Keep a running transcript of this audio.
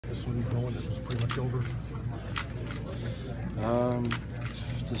this one going, it was pretty much over?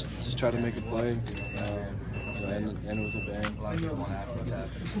 Just try to make a play, you know, end with a bang.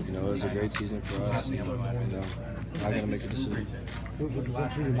 You know, it was a great season for us. You know, I got to make a decision.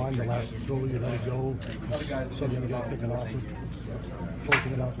 What's in your mind the last throw you let it go? Saw the other guy picking off and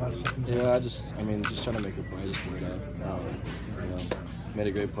closing it out last second. Yeah, I mean, just trying to make a play, just threw it out. You know, made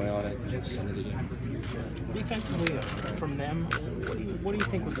a great play on it, and just ended it in. Defensively, from them, what do you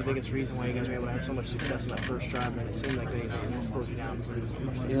think was the biggest reason why you guys were able to have so much success in that first drive? And it seemed like they slowed you down pretty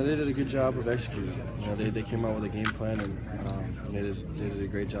much. You know, they did a good job of executing. You know, they came out with a game plan, and they did a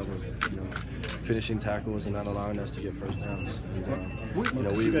great job of, you know, finishing tackles and not allowing us to get first downs. And you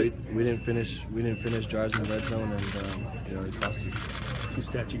know, we didn't finish drives in the red zone, and you know, it cost us. Two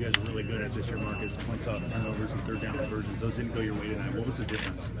stats you guys are really good at this year, Marcus: points off turnovers and third down conversions. Those didn't go your way tonight. What was the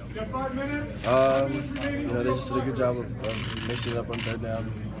difference? You know, they just did a good job of mixing it up on third down.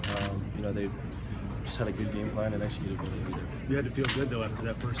 You know, they just had a good game plan and executed what they did. You had to feel good though after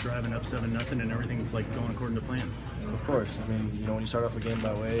that first drive and up 7-0, and everything was like going according to plan. Of course. I mean, you know, when you start off a game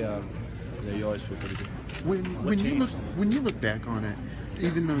that way, you know, you always feel pretty good. When you look back on it,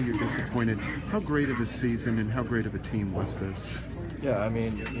 even though you're disappointed, how great of a season and how great of a team was this? Yeah, I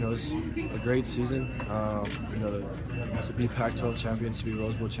mean, you know, it was a great season. You know, to be Pac-12 champions, to be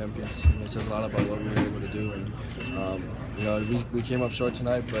Rose Bowl champions, you know, it says a lot about what we were able to do. And you know, we came up short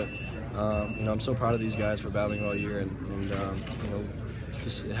tonight, but you know, I'm so proud of these guys for battling all year, and you know,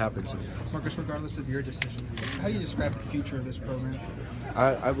 just it happens. Marcus, regardless of your decision, how do you describe the future of this program?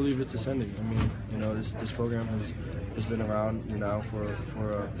 I believe it's ascending. I mean, you know, this program has been around, you know, for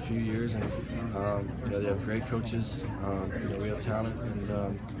a few years, and you know, they have great coaches. You know, we have talent, and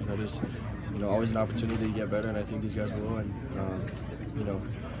you know, there's, you know, always an opportunity to get better, and I think these guys will. And you know,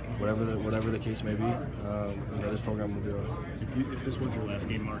 whatever the case may be, you know, this program will be all right. If this was your last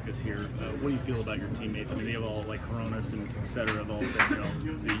game, Marcus, here, what do you feel about your teammates? I mean, they have all, like Coronas and et cetera, have all said, you know,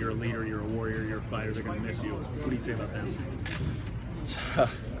 that you're a leader, you're a warrior, you're a fighter, they're going to miss you. What do you say about them? I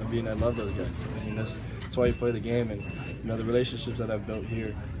mean, I love those guys. I mean, that's why you play the game, and you know, the relationships that I've built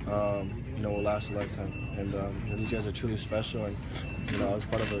here, you know, will last a lifetime. And you know, these guys are truly special, and you know, I was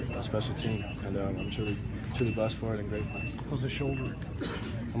part of a special team, and I'm truly blessed for it and grateful. How's the shoulder?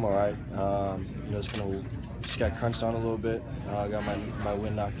 I'm all right. You know, just got crunched on a little bit. I got my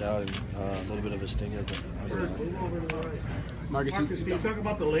wind knocked out, and a little bit of a stinger, but I'll be all right. Marcus, can you talk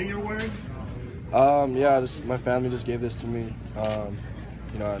about the leg you're wearing? Yeah, my family just gave this to me.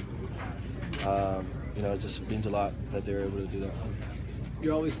 You know, it just means a lot that they were able to do that.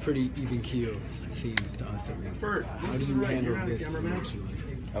 You're always pretty even keeled, it seems to us at least. How do you handle this emotionally?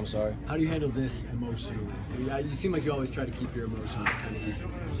 I'm sorry? How do you handle this emotionally? You seem like you always try to keep your emotions kind of easy.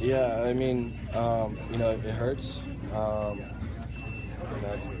 Yeah, I mean, you know, it hurts. You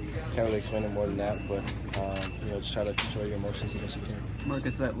know, I can't really explain it more than that, but you know, just try to control your emotions as best you can.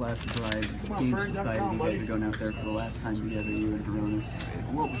 Marcus, that last drive, game's decided. You guys are going out there for the last time together, you and Coronas.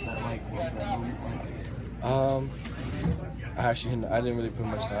 What was that like? What was that moment like? I didn't really put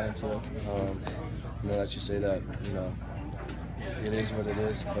much thought into it. You know, that you say that, you know, it is what it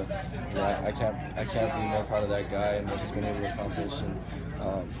is, but you know, I can't be more proud of that guy and what he's been able to accomplish. And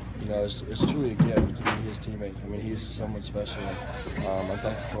you know, it's truly a gift to be his teammate. I mean, he's someone special. I'm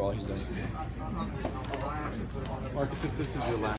thankful for all he's done for me. Marcus, if this is your last